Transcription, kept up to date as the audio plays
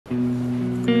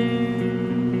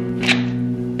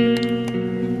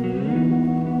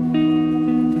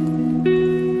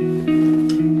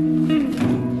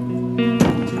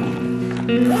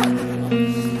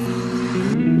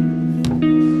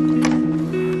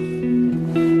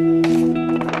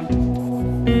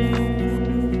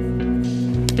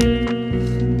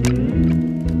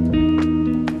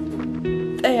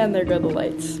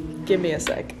Give me a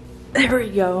sec. There we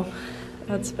go.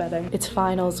 That's better. It's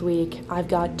finals week. I've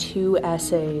got 2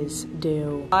 essays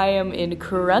due. I am in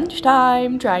crunch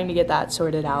time trying to get that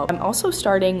sorted out. I'm also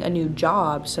starting a new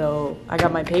job, so I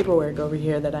got my paperwork over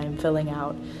here that I'm filling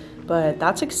out. But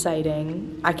that's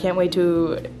exciting. I can't wait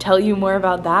to tell you more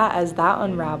about that as that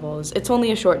unravels. It's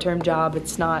only a short-term job.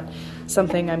 It's not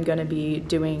something I'm gonna be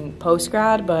doing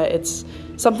post-grad, but it's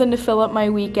something to fill up my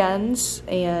weekends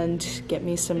and get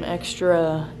me some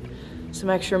extra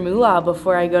moolah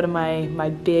before I go to my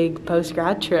big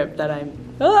post-grad trip that I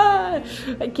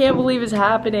can't believe is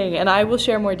happening. And I will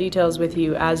share more details with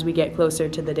you as we get closer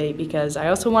to the date, because I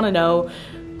also want to know,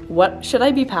 what should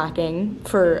I be packing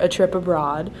for a trip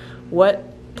abroad? What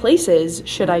places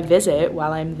should I visit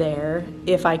while I'm there,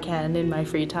 if I can, in my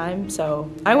free time? So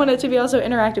I want it to be also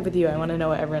interactive with you. I want to know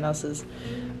what everyone else's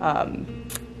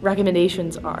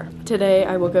recommendations are. Today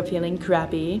I woke up feeling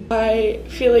crappy. I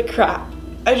feel like crap.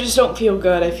 I just don't feel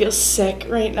good. I feel sick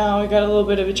right now. I got a little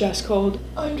bit of a chest cold.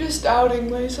 I'm just doubting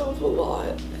myself a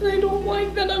lot. And I don't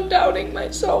like that I'm doubting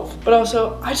myself. But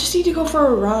also, I just need to go for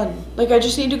a run. Like, I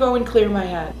just need to go and clear my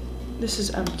head. This is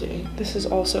empty. This is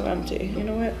also empty. You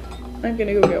know what? I'm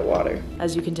gonna go get water.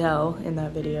 As you can tell in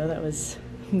that video, that was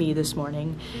me this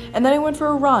morning. And then I went for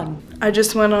a run. I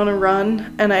just went on a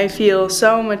run and I feel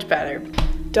so much better.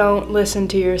 Don't listen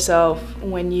to yourself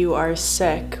when you are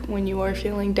sick, when you are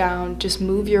feeling down. Just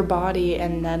move your body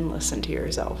and then listen to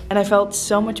yourself. And I felt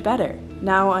so much better.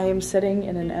 Now I am sitting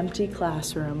in an empty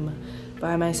classroom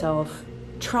by myself,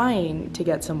 trying to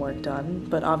get some work done,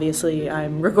 but obviously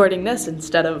I'm recording this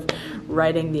instead of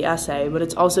writing the essay, but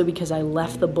it's also because I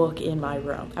left the book in my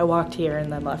room. I walked here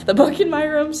and then left the book in my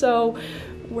room, so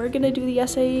we're gonna do the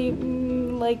essay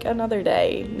like another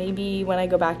day, maybe when I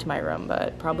go back to my room,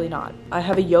 but probably not. I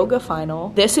have a yoga final.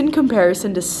 This, in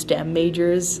comparison to STEM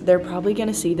majors, they're probably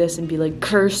gonna see this and be like,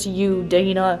 curse you,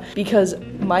 Dana, because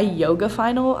my yoga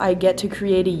final, I get to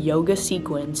create a yoga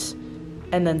sequence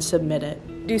and then submit it.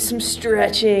 Do some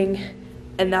stretching,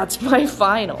 and that's my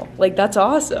final. Like, that's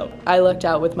awesome. I lucked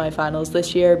out with my finals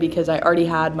this year because I already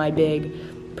had my big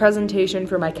presentation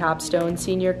for my capstone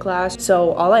senior class.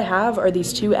 So all I have are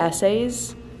these 2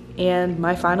 essays and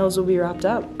my finals will be wrapped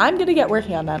up. I'm gonna get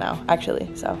working on that now, actually.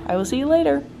 So I will see you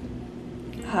later.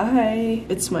 Hi,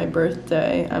 it's my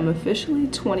birthday. I'm officially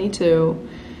 22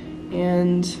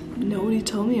 and nobody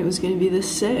told me it was gonna be this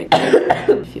sick.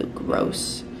 I feel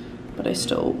gross, but I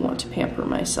still want to pamper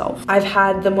myself. I've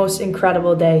had the most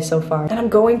incredible day so far. And I'm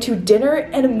going to dinner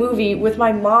and a movie with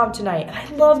my mom tonight. And I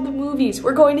love the movies.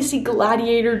 We're going to see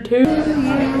Gladiator 2.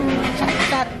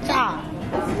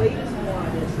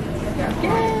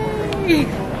 Yay!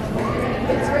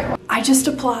 I just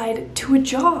applied to a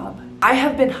job. I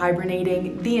have been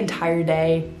hibernating the entire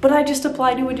day, but I just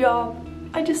applied to a job.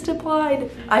 I just applied.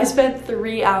 I spent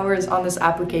 3 hours on this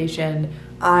application.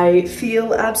 I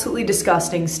feel absolutely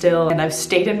disgusting still, and I've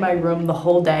stayed in my room the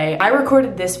whole day. I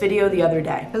recorded this video the other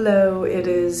day. Hello, it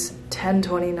is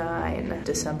 10/29,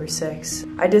 December 6th.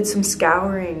 I did some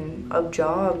scouring of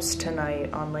jobs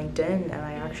tonight on LinkedIn, and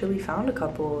I actually found a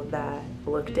couple that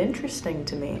looked interesting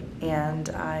to me, and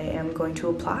I am going to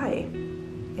apply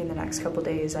in the next couple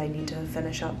days. I need to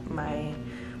finish up my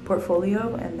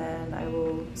portfolio and then I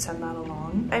will send that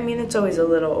along. I mean, it's always a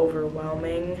little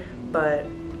overwhelming, but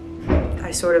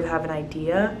I sort of have an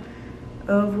idea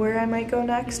of where I might go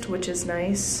next, which is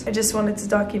nice. I just wanted to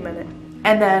document it.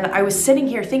 And then I was sitting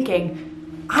here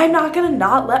thinking, I'm not gonna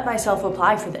not let myself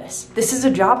apply for this. This is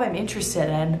a job I'm interested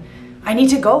in. I need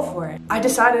to go for it. I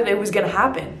decided it was gonna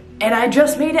happen, and I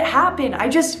just made it happen. I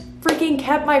just freaking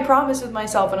kept my promise with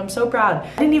myself, and I'm so proud.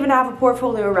 I didn't even have a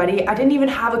portfolio ready. I didn't even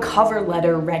have a cover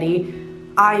letter ready.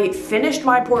 I finished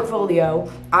my portfolio.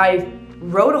 I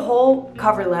wrote a whole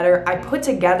cover letter. I put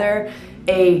together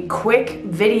a quick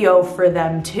video for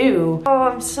them too. Oh,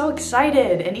 I'm so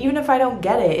excited. And even if I don't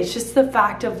get it, it's just the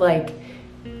fact of like,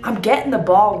 I'm getting the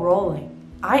ball rolling.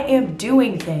 I am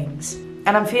doing things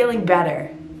and I'm feeling better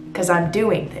because I'm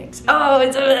doing things. Oh,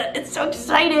 it's so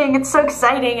exciting. It's so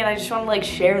exciting. And I just want to like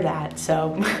share that.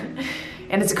 So,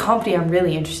 and it's a company I'm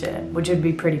really interested in, which would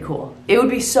be pretty cool. It would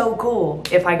be so cool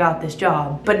if I got this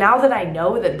job. But now that I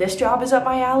know that this job is up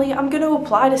my alley, I'm gonna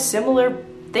apply to similar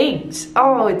things.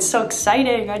 Oh, it's so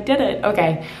exciting. I did it.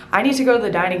 Okay, I need to go to the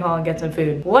dining hall and get some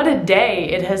food. What a day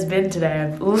it has been today.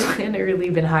 I've literally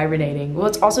been hibernating. Well,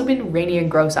 it's also been rainy and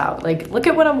gross out. Like, look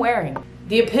at what I'm wearing.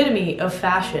 The epitome of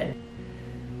fashion.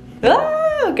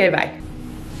 Ah, okay, bye.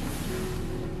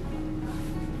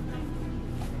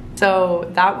 So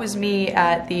that was me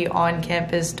at the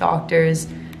on-campus doctor's.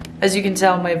 As you can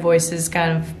tell, my voice is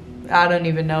kind of I don't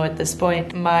even know at this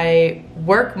point. My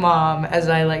work mom, as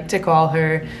I like to call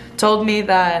her, told me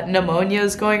that pneumonia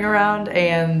is going around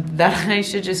and that I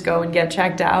should just go and get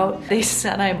checked out. They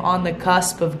said I'm on the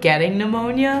cusp of getting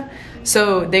pneumonia,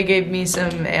 so they gave me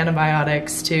some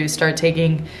antibiotics to start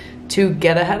taking to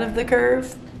get ahead of the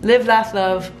curve. Live, laugh,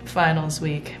 love, finals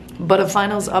week. But a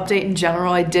finals update in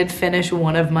general, I did finish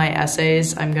one of my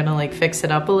essays. I'm gonna like fix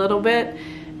it up a little bit,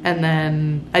 and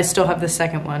then I still have the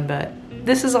second one, but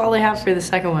this is all I have for the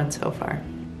second one so far.